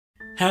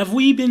Have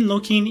we been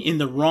looking in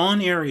the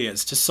wrong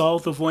areas to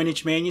solve the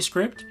Voynich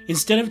Manuscript?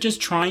 Instead of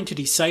just trying to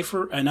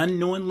decipher an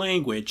unknown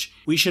language,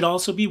 we should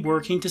also be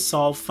working to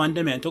solve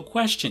fundamental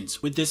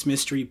questions with this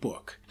mystery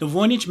book. The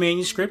Voynich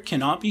Manuscript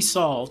cannot be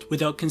solved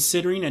without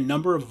considering a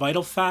number of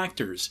vital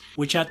factors,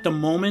 which at the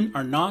moment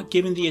are not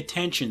given the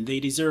attention they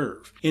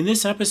deserve. In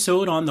this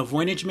episode on the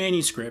Voynich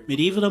Manuscript,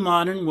 Medieval to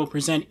Modern will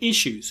present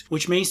issues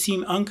which may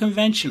seem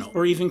unconventional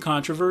or even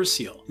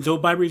controversial, though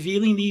by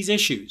revealing these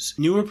issues,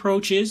 new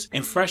approaches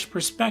and fresh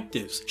perspectives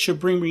should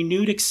bring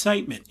renewed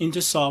excitement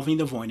into solving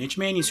the Voynich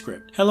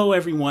Manuscript. Hello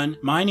everyone,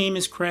 my name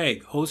is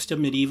Craig, host of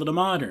Medieval to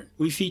Modern.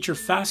 We feature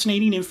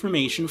fascinating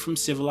information from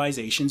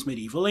civilization's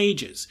medieval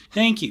ages.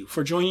 Thank you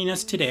for joining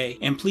us today,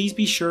 and please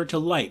be sure to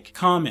like,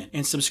 comment,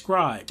 and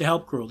subscribe to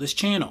help grow this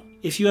channel.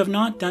 If you have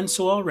not done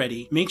so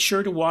already, make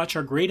sure to watch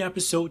our great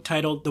episode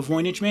titled The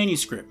Voynich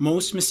Manuscript,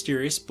 Most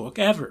Mysterious Book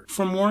Ever,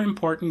 for more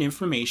important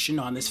information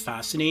on this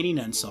fascinating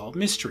unsolved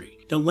mystery.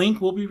 The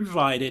link will be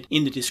provided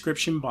in the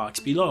description box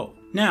below.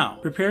 Now,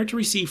 prepare to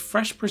receive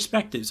fresh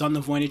perspectives on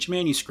the Voynich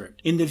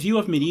Manuscript. In the view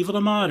of Medieval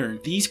to Modern,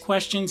 these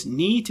questions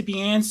need to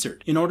be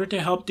answered in order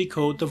to help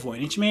decode the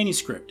Voynich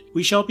Manuscript.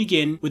 We shall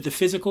begin with the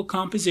physical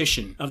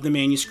composition of the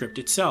manuscript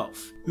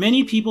itself.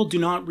 Many people do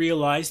not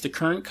realize the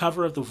current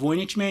cover of the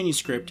Voynich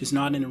Manuscript is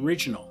not an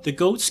original. The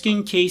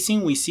goatskin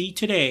casing we see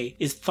today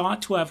is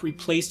thought to have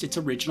replaced its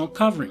original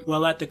covering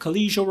while at the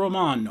Collegio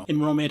Romano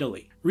in Rome,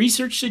 Italy.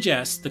 Research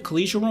suggests the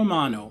Collegio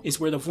Romano is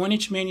where the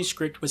Voynich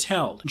Manuscript was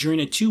held.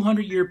 During a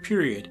 200-year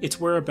period, its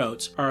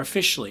whereabouts are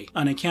officially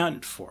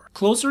unaccounted for.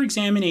 Closer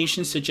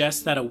examination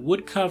suggests that a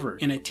wood cover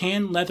and a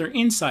tan leather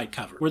inside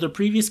cover were the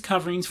previous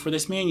coverings for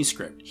this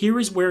manuscript. Here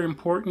is where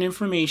important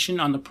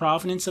information on the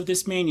provenance of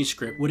this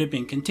manuscript would have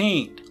been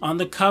contained. On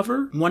the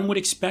cover, one would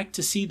expect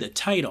to see the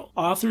title,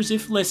 authors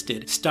if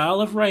listed, style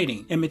of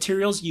writing, and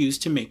materials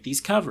used to make these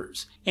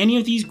covers. Any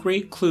of these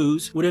great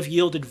clues would have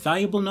yielded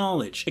valuable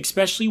knowledge,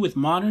 especially with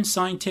modern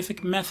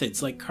scientific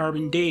methods like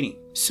carbon dating.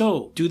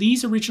 So, do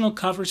these original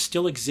covers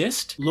still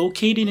exist?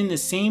 Located in the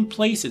same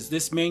places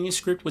this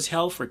manuscript was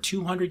held for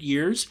 200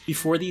 years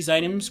before these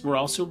items were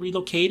also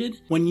relocated?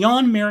 When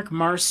Jan Marek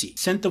Marci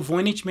sent the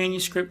Voynich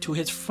Manuscript to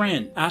his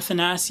friend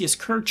Athanasius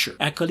Kircher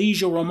at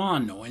Collegio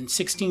Romano in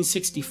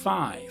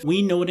 1665,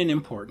 we note an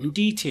important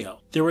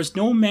detail. There was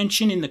no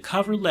mention in the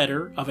cover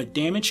letter of a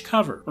damaged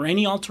cover or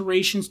any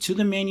alterations to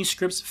the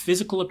manuscript's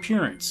physical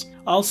appearance.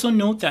 Also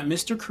note that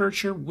Mr.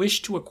 Kircher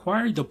wished to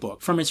acquire the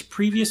book from its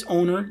previous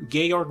owner,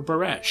 Georg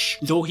Baresch,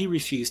 though he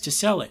refused to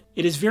sell it.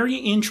 It is very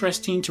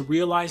interesting to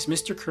realize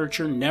Mr.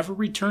 Kircher never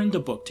returned the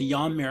book to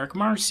Jan Marek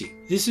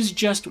Marci. This is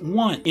just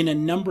one in a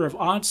number of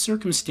odd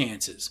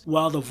circumstances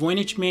while the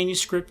Voynich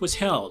Manuscript was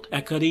held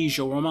at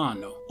Collegio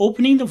Romano.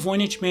 Opening the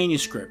Voynich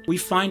Manuscript, we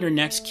find our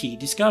next key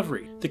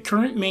discovery. The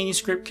current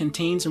manuscript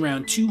contains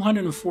around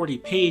 240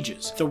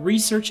 pages. The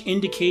research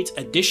indicates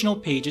additional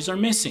pages are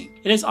missing.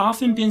 It has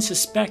often been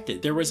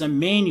suspected there was a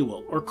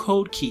manual or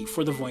code key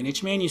for the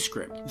Voynich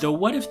Manuscript. Though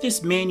what if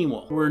this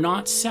manual were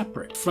not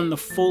separate from the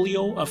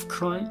folio of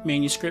current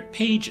manuscript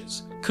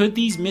pages? Could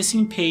these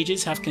missing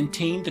pages have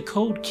contained the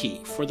code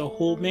key for the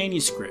whole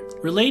manuscript?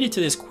 Related to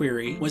this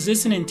query, was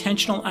this an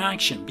intentional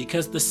action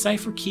because the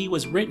cipher key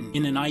was written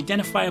in an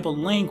identifiable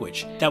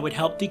language that would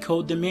help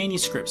decode the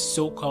manuscript's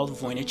so-called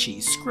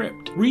Voynichese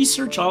script?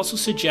 Research also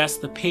suggests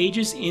the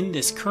pages in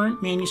this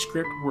current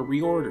manuscript were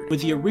reordered,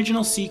 with the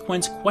original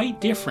sequence quite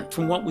different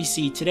from what we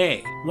see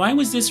today. Why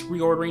was this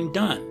reordering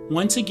done?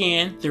 Once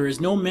again, there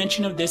is no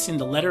mention of this in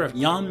the letter of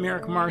Jan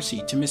Marek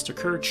Marci to Mr.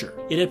 Kircher.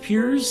 It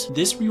appears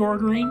this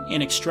reordering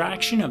and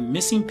extraction of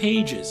missing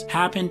pages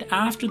happened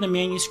after the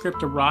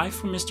manuscript arrived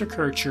from Mr.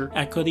 Kircher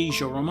at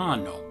Collegio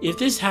Romano. If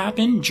this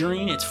happened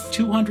during its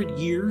 200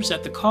 years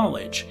at the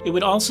college, it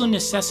would also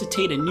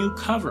necessitate a new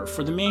cover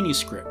for the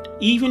manuscript.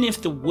 Even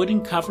if the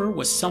wooden cover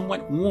was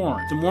somewhat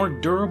worn, the more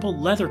durable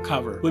leather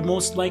cover would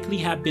most likely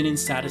have been in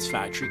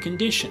satisfactory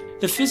condition.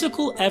 The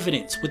physical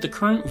evidence with the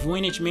current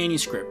Voynich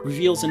manuscript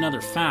reveals another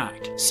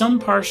fact. Some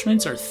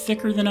parchments are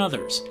thicker than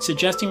others,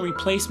 suggesting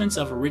replacements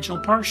of original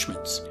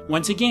parchments.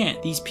 Once again,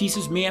 these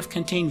pieces may have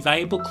contained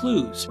valuable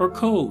clues or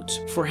codes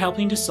for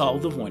helping to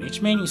solve the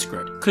Voynich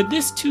Manuscript. Could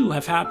this too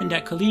have happened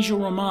at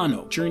Collegio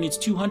Romano during its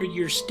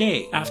 200-year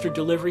stay after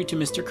delivery to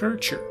Mr.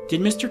 Kircher?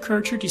 Did Mr.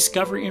 Kircher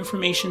discover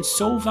information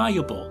so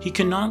valuable he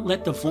could not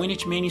let the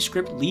Voynich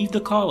Manuscript leave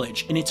the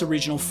college in its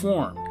original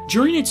form?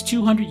 During its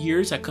 200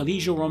 years at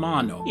Collegio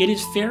Romano, it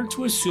is fair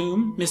to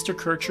assume Mr.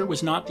 Kircher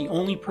was not the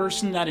only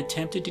person that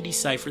attempted to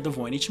decipher the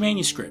Voynich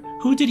Manuscript.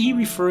 Who did he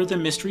refer the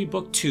mystery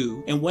book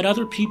to, and what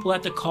other people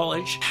at the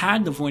college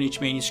had the Voynich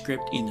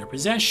Manuscript in their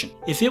possession?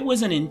 If it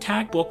was an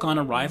intact book on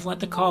arrival at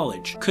the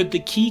college, could the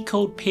key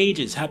code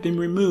pages have been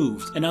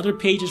removed and other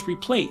pages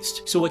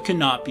replaced so it could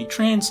not be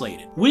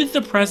translated? With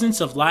the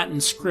presence of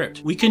Latin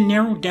script, we can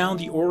narrow down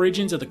the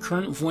origins of the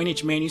current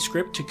Voynich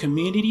Manuscript to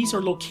communities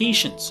or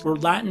locations where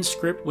Latin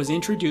script was was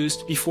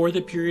introduced before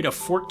the period of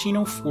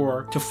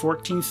 1404 to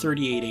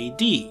 1438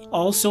 AD.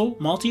 Also,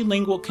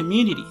 multilingual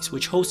communities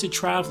which hosted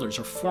travelers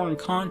or foreign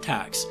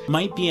contacts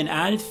might be an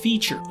added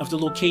feature of the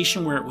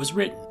location where it was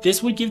written.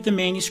 This would give the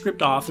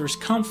manuscript authors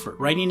comfort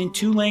writing in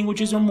 2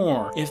 languages or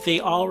more if they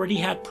already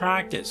had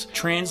practice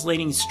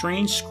translating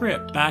strange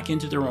script back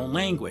into their own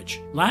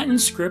language. Latin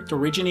script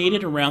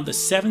originated around the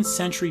 7th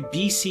century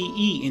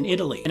BCE in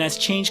Italy and has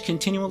changed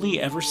continually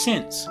ever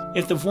since.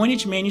 If the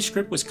Voynich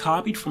manuscript was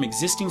copied from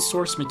existing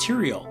source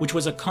material, which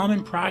was a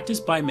common practice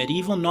by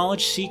medieval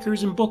knowledge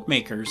seekers and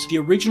bookmakers, the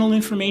original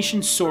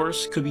information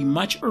source could be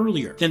much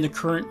earlier than the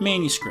current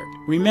manuscript.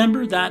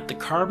 Remember that the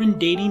carbon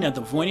dating of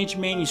the Voynich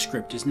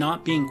manuscript is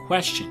not being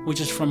questioned,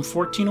 which is from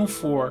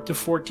 1404 to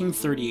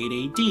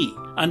 1438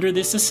 AD. Under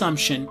this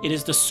assumption, it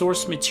is the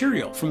source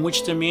material from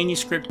which the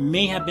manuscript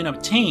may have been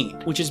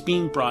obtained which is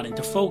being brought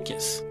into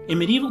focus. In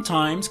medieval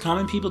times,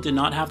 common people did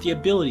not have the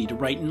ability to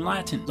write in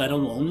Latin, let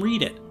alone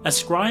read it. A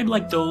scribe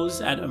like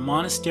those at a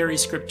monastery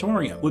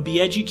scriptorium would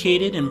be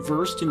educated and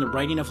versed in the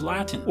writing of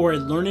Latin, or a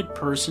learned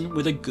person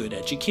with a good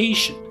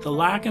education. The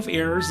lack of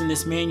errors in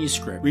this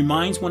manuscript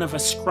reminds one of a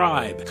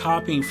scribe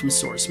copying from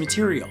source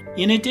material.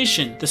 In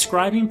addition, the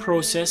scribing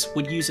process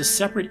would use a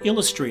separate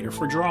illustrator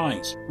for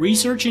drawings.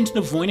 Research into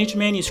the Voynich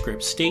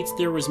manuscript states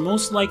there was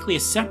most likely a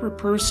separate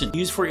person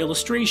used for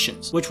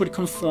illustrations, which would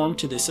conform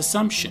to this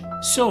assumption.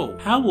 So,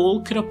 how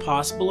old could a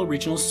possible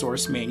original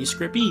source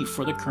manuscript be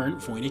for the current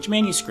Voynich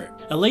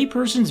manuscript? A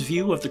layperson's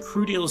view of the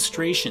crude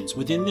illustrations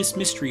within this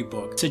mystery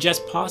book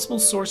suggests possible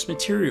source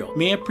material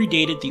may have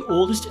predated the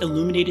oldest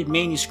illuminated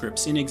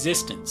manuscripts in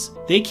existence.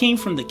 They came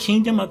from the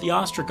kingdom of the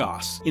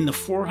Ostrogoths in the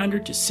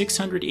 400 to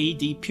 600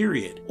 AD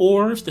period.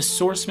 Or if the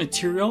source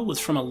material was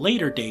from a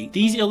later date,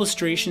 these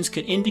illustrations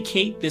could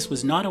indicate this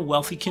was not a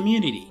wealthy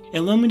community.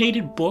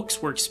 Illuminated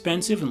books were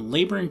expensive and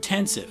labor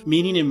intensive,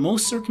 meaning in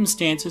most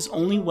circumstances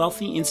only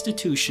wealthy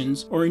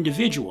institutions or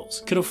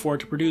individuals could afford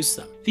to produce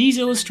them. These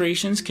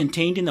illustrations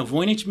contained in the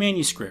Voynich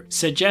manuscript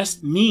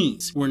suggest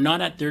means were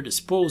not at their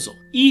disposal.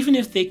 Even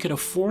if they could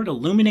afford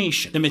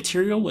illumination, the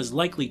material was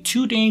likely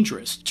too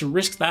dangerous to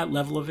risk that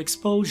level of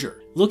exposure.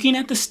 Looking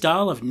at the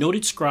style of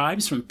noted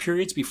scribes from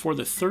periods before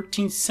the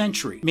 13th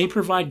century may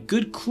provide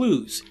good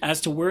clues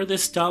as to where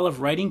this style of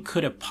writing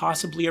could have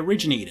possibly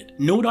originated.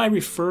 Note I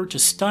refer to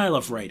style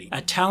of writing, a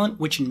talent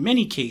which in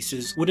many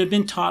cases would have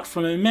been taught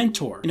from a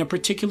mentor in a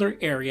particular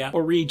area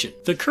or region.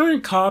 The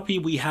current copy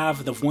we have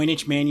of the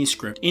Voynich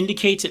manuscript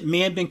indicates it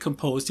may have been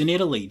composed in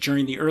Italy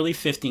during the early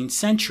 15th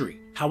century.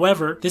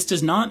 However, this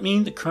does not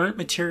mean the current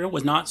material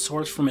was not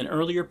sourced from an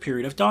earlier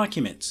period of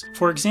documents.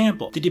 For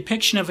example, the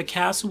depiction of a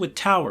castle with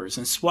towers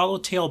and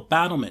swallowtail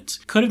battlements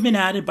could have been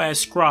added by a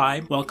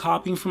scribe while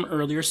copying from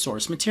earlier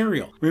source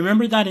material.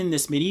 Remember that in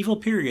this medieval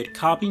period,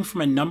 copying from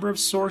a number of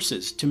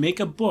sources to make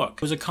a book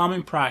was a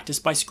common practice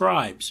by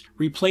scribes.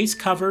 Replaced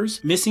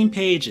covers, missing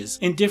pages,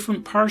 and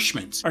different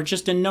parchments are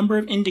just a number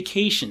of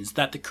indications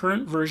that the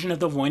current version of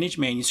the Voynich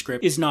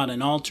manuscript is not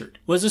unaltered.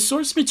 Was the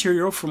source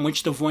material from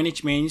which the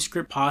Voynich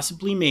manuscript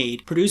possibly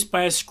made produced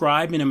by a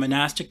scribe in a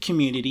monastic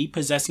community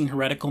possessing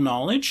heretical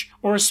knowledge,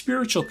 or a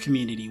spiritual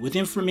community with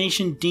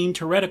information deemed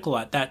heretical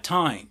at that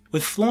time?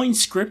 With flowing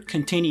script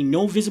containing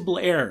no visible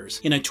errors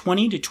in a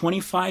 20 to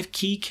 25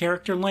 key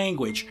character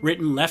language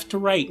written left to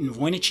right in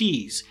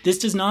Voynichese, this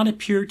does not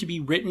appear to be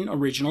written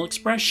original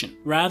expression.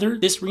 Rather,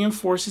 this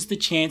reinforces the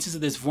chances of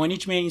this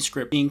Voynich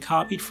manuscript being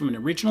copied from an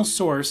original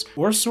source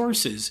or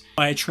sources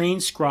by a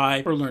trained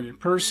scribe or learned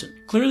person.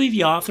 Clearly,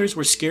 the authors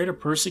were scared of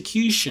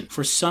persecution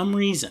for some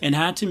reason and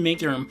had to make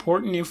their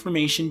important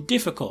information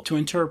difficult to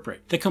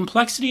interpret. The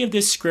complexity of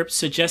this script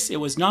suggests it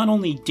was not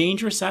only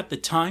dangerous at the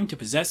time to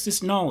possess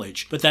this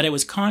knowledge, but that it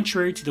was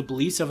contrary to the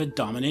beliefs of a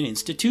dominant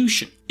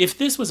institution. If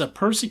this was a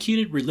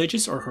persecuted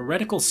religious or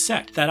heretical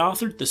sect that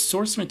authored the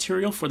source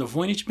material for the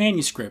Voynich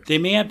manuscript, they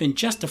may have been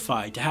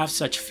justified to have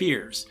such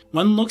fears.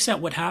 One looks at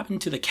what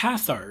happened to the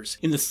Cathars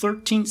in the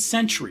 13th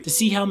century to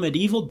see how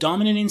medieval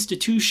dominant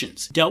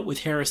institutions dealt with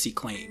heresy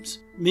claims.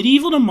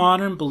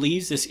 MedievaltoModern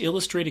believes this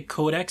illustrated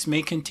codex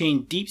may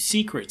contain deep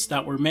secrets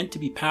that were meant to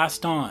be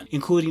passed on,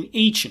 including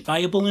ancient,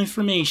 valuable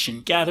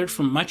information gathered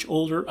from much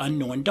older,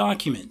 unknown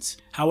documents.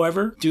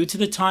 However, due to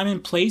the time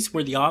and place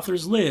where the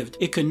authors lived,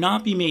 it could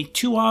not be made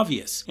too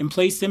obvious and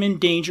place them in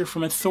danger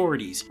from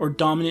authorities or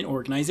dominant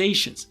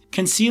organizations.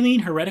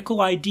 Concealing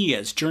heretical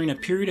ideas during a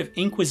period of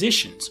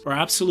inquisitions or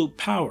absolute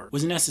power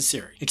was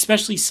necessary,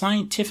 especially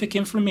scientific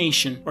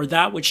information or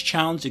that which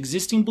challenged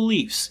existing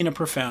beliefs in a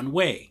profound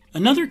way.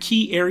 Another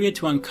key area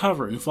to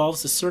uncover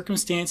involves the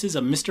circumstances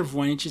of Mr.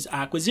 Voynich's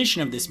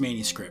acquisition of this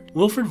manuscript.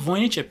 Wilfred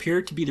Voynich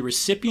appeared to be the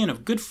recipient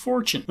of good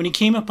fortune when he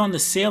came upon the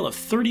sale of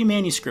 30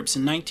 manuscripts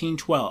in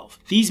 1912.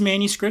 These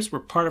manuscripts were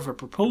part of a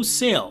proposed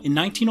sale in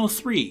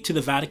 1903 to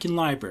the Vatican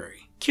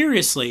Library.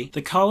 Curiously,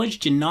 the college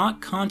did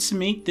not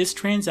consummate this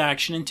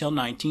transaction until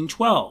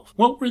 1912.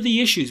 What were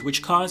the issues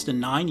which caused a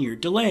 9-year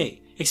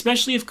delay?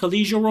 especially if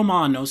Collegio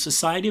Romano's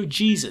Society of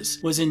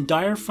Jesus was in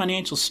dire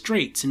financial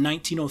straits in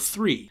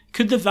 1903.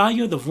 Could the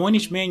value of the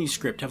Voynich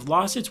manuscript have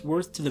lost its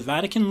worth to the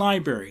Vatican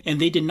Library and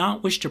they did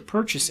not wish to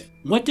purchase it?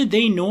 What did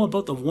they know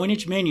about the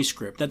Voynich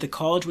manuscript that the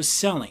college was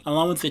selling,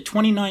 along with the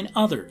 29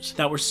 others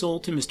that were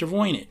sold to Mr.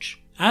 Voynich?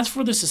 As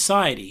for the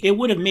society, it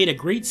would have made a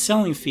great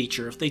selling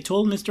feature if they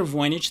told Mr.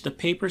 Voynich the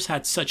papers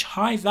had such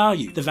high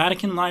value the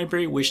Vatican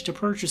Library wished to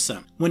purchase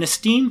them. When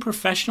esteemed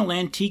professional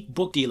antique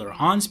book dealer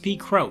Hans P.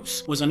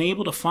 Krauss was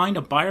unable to find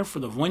a buyer for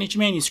the Voynich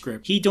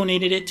manuscript, he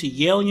donated it to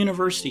Yale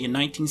University in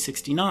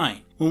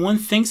 1969. When one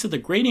thinks of the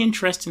great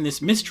interest in this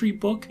mystery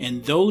book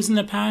and those in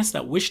the past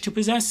that wished to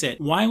possess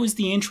it, why was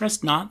the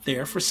interest not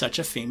there for such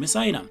a famous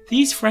item?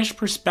 These fresh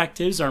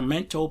perspectives are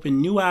meant to open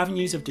new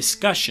avenues of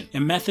discussion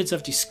and methods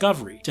of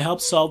discovery to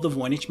help solve the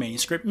Voynich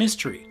manuscript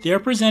mystery. They are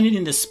presented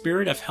in the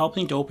spirit of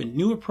helping to open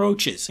new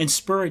approaches and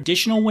spur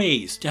additional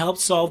ways to help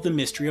solve the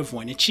mystery of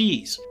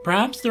Voynichese.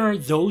 Perhaps there are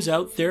those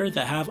out there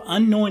that have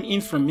unknown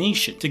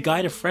information to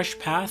guide a fresh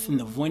path in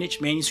the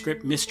Voynich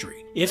manuscript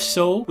mystery. If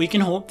so, we can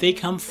hope they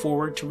come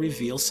forward to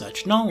reveal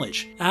such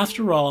knowledge.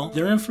 After all,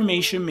 their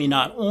information may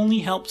not only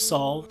help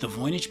solve the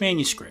Voynich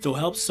manuscript, they'll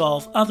help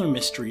solve other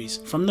mysteries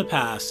from the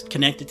past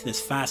connected to this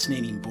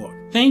fascinating book.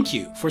 Thank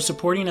you for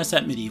supporting us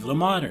at Medieval to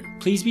Modern.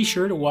 Please be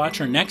sure to watch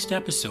our next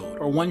episode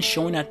or one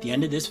shown at the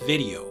end of this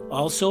video.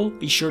 Also,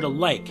 be sure to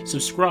like,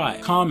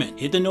 subscribe, comment,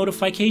 hit the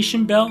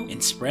notification bell,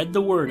 and spread the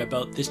word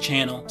about this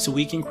channel so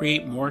we can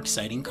create more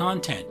exciting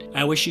content.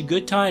 I wish you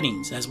good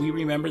tidings as we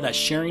remember that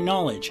sharing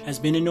knowledge has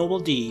been a noble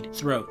deed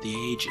throughout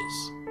the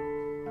ages.